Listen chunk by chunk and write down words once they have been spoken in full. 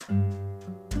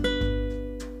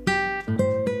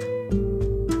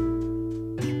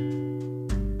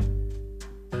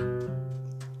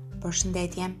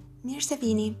Përshëndetje, mirë se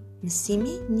vini,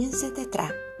 mësimi 23.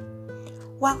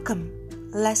 Welcome,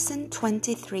 lesson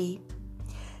 23.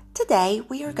 Today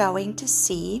we are going to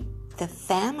see the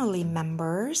family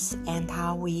members and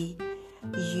how we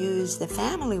use the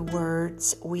family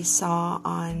words we saw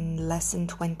on lesson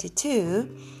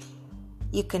 22.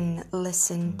 You can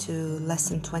listen to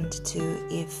lesson 22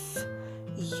 if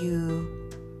you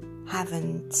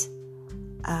haven't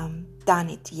done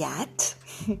it yet.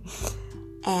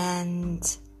 And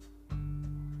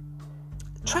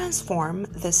transform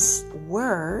these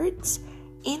words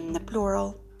in the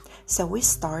plural. So we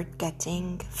start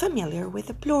getting familiar with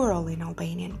the plural in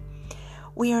Albanian.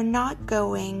 We are not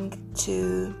going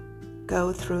to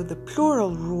go through the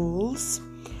plural rules,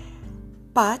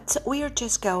 but we are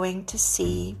just going to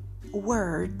see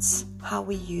words, how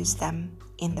we use them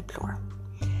in the plural.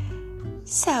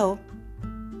 So,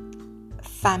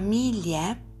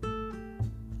 familje,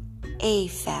 a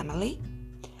family,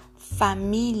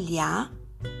 familja,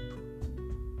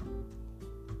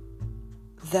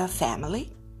 the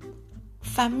family,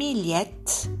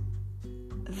 familjet,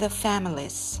 the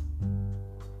families,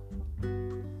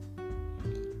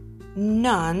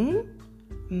 nën,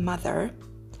 mother,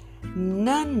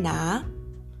 nëna,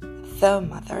 the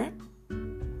mother.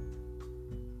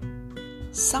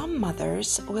 Some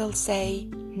mothers will say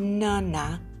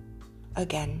nëna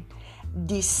again.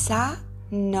 Disa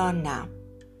nëna.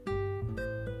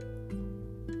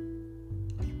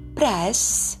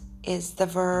 Pres is the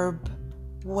verb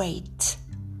wait.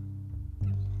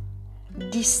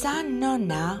 Disa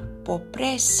nëna po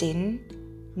presin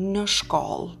në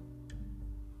shkollë.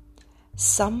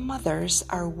 Some mothers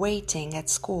are waiting at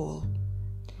school.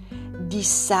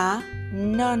 Disa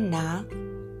nëna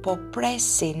po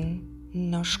presin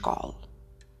në shkollë.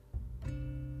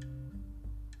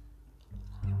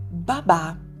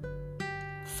 Baba,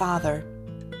 father.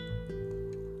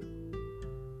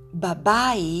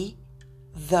 Babai,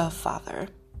 the father.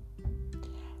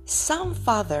 Some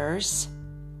fathers,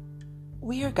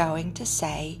 we are going to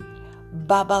say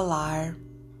babalar.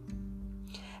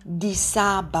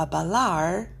 Disa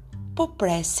babalar po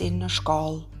presin në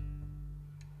shkollë.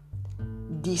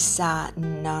 Disa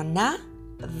nëna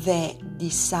dhe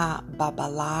disa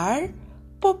babalar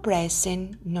po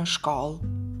presin në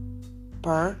shkollë.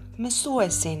 Për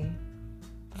mësuesin,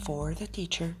 for the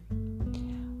teacher.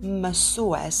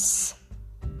 Mësues.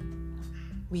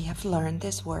 We have learned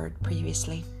this word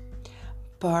previously.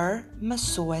 Për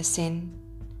mësuesin,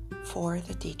 for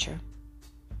the teacher.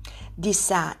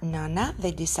 Disa nëna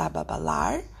dhe disa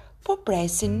babalar po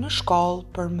presin në shkollë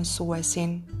për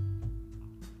mësuesin.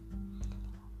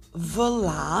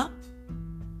 Vëlla,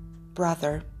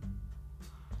 brother.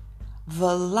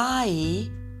 Vëllai,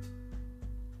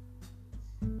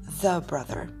 the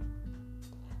brother.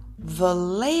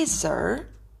 Vëllezër,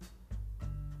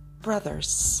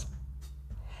 brothers.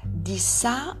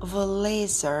 Disa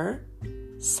vëllezër,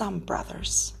 some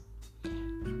brothers.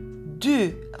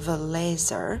 Dy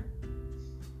vëllezër,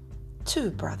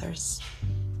 two brothers.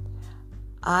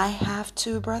 I have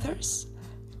two brothers.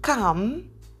 Kam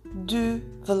dy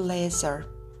vëllezër.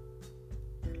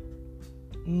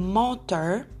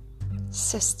 Motër,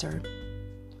 sister.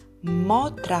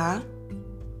 Motra,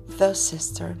 the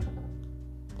sister.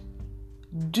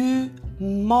 Dy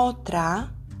motra,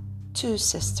 two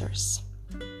sisters.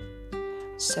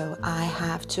 So I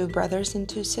have two brothers and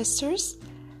two sisters.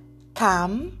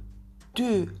 Kam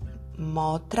dy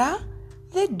motra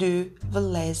dhe dy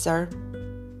vëllezër.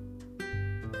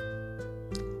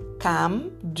 Kam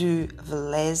dy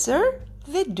vëllezër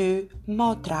dhe dy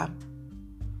motra.